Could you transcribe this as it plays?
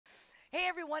Hey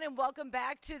everyone, and welcome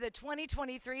back to the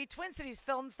 2023 Twin Cities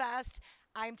Film Fest.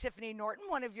 I'm Tiffany Norton,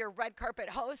 one of your red carpet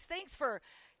hosts. Thanks for,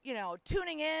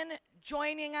 tuning in,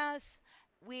 joining us.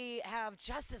 We have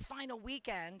just this final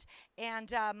weekend,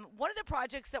 and one of the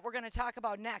projects that we're going to talk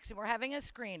about next, and we're having a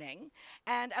screening,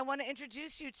 and I want to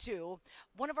introduce you to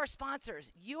one of our sponsors,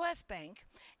 U.S. Bank,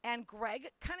 and Greg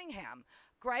Cunningham.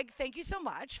 Greg, thank you so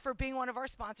much for being one of our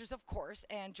sponsors, of course,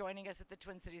 and joining us at the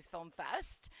Twin Cities Film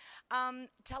Fest.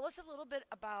 Tell us a little bit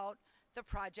about the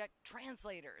project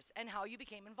Translators and how you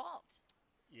became involved.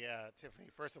 Yeah, Tiffany,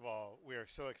 first of all, we are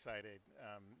so excited.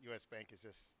 U.S. Bank is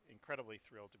just incredibly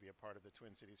thrilled to be a part of the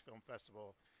Twin Cities Film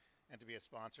Festival and to be a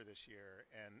sponsor this year.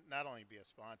 And not only be a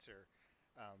sponsor,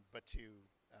 but to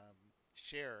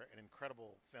share an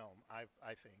incredible film,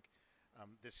 I think.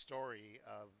 This story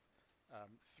of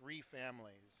three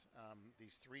families,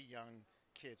 these three young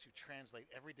kids who translate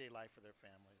everyday life for their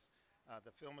families.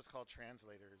 The film is called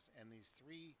Translators, and these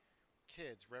three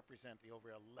kids represent the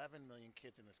over 11 million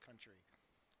kids in this country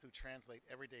who translate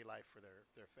everyday life for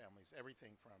their families,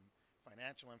 everything from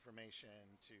financial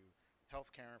information to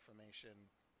healthcare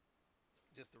information,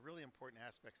 just the really important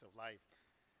aspects of life.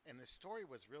 And this story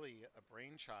was really a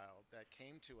brainchild that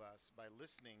came to us by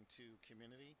listening to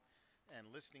community and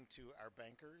listening to our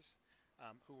bankers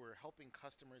who were helping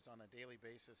customers on a daily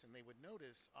basis. And they would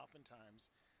notice oftentimes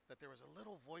that there was a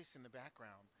little voice in the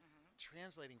background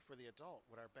translating for the adult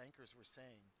what our bankers were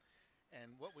saying.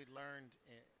 And what we learned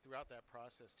throughout that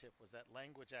process, Tiff, was that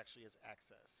language actually is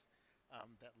access,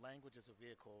 that language is a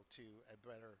vehicle to a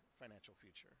better financial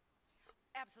future.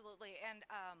 Absolutely. And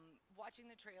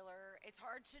watching the trailer, it's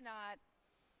hard to not,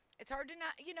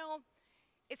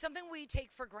 it's something we take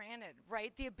for granted,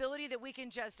 right? The ability that we can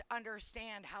just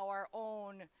understand how our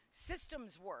own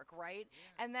systems work, right?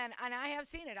 Yeah. And I have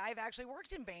seen it. I've actually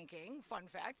worked in banking, fun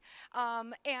fact.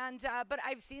 But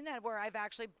I've seen that where I've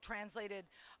actually translated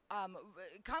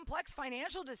complex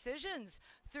financial decisions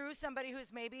through somebody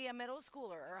who's maybe a middle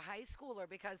schooler or a high schooler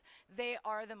because they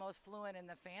are the most fluent in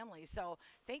the family. So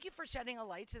thank you for shedding a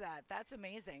light to that. That's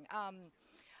amazing.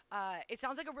 It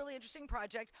sounds like a really interesting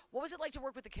project. What was it like to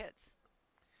work with the kids?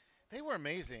 They were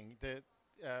amazing.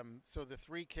 So the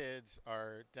three kids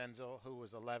are Denzel, who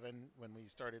was 11 when we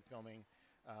started filming,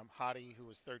 Hottie, who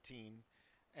was 13,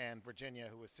 and Virginia,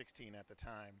 who was 16 at the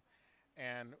time.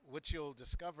 And what you'll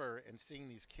discover in seeing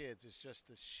these kids is just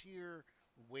the sheer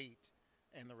weight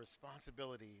and the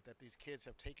responsibility that these kids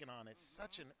have taken on at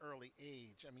such an early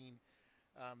age. I mean,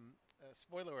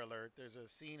 spoiler alert, there's a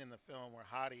scene in the film where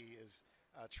Hottie is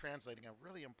translating a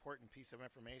really important piece of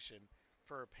information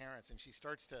for her parents, and she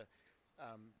starts to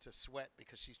sweat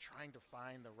because she's trying to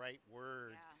find the right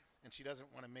word, and she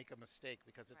doesn't want to make a mistake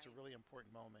because it's a really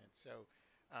important moment. So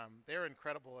they're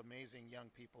incredible, amazing young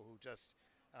people who just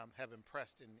have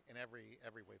impressed in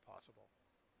every way possible.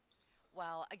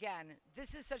 Well, again,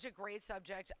 this is such a great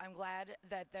subject. I'm glad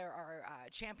that there are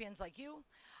champions like you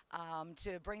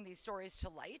to bring these stories to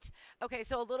light. Okay,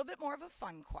 so a little bit more of a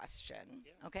fun question.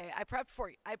 Yeah. Okay, I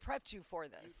prepped you for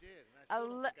this. You did, and I still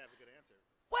don't think I have a good answer.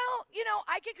 Well,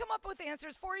 I can come up with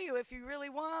answers for you if you really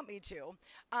want me to.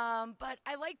 But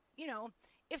I like,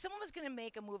 if someone was going to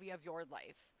make a movie of your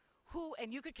life,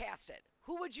 and you could cast it,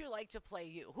 who would you like to play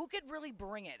you? Who could really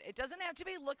bring it? It doesn't have to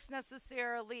be looks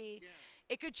necessarily. Yeah.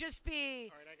 It could just be.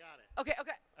 All right, I got it.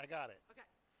 Okay. I got it. Okay.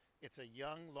 It's a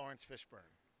young Lawrence Fishburne.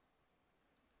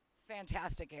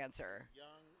 Fantastic answer. Young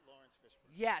Lawrence Fishburne.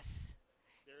 Yes.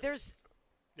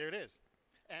 There it is.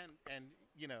 And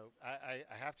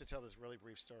I have to tell this really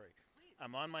brief story. Please.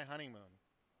 I'm on my honeymoon,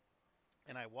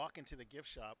 and I walk into the gift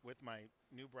shop with my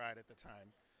new bride at the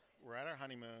time. We're at our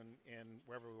honeymoon in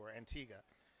wherever we were, Antigua,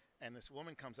 and this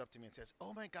woman comes up to me and says,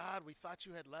 "Oh my God, we thought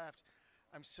you had left.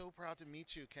 I'm so proud to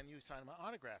meet you. Can you sign my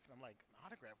autograph?" And I'm like, "An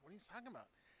autograph? What are you talking about?"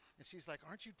 And she's like,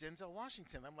 "Aren't you Denzel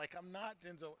Washington?" I'm like, "I'm not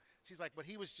Denzel." She's like, "But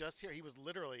he was just here. He was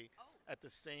literally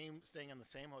staying in the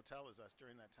same hotel as us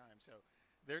during that time." So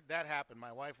that happened.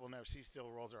 My wife will know. She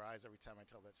still rolls her eyes every time I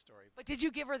tell that story. But did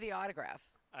you give her the autograph?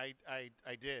 I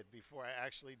did before I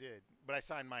actually did, but I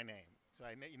signed my name. So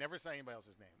you never sign anybody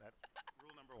else's name. That's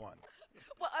rule number one.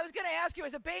 Well, I was going to ask you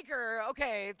as a baker.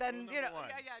 Okay, then one.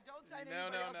 Don't sign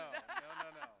anybody else's name. No.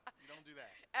 You don't do that.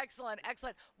 Excellent.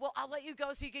 Well, I'll let you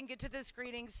go so you can get to the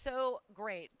screening. So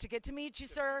great to get to meet you,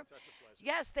 sir. It's such a pleasure.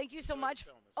 Yes, thank you so much.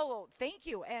 Oh, thank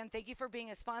you, and thank you for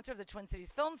being a sponsor of the Twin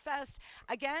Cities Film Fest.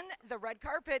 Again, the red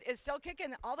carpet is still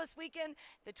kicking all this weekend.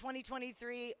 The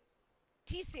 2023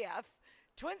 TCF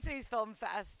Twin Cities Film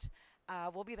Fest.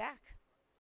 We'll be back.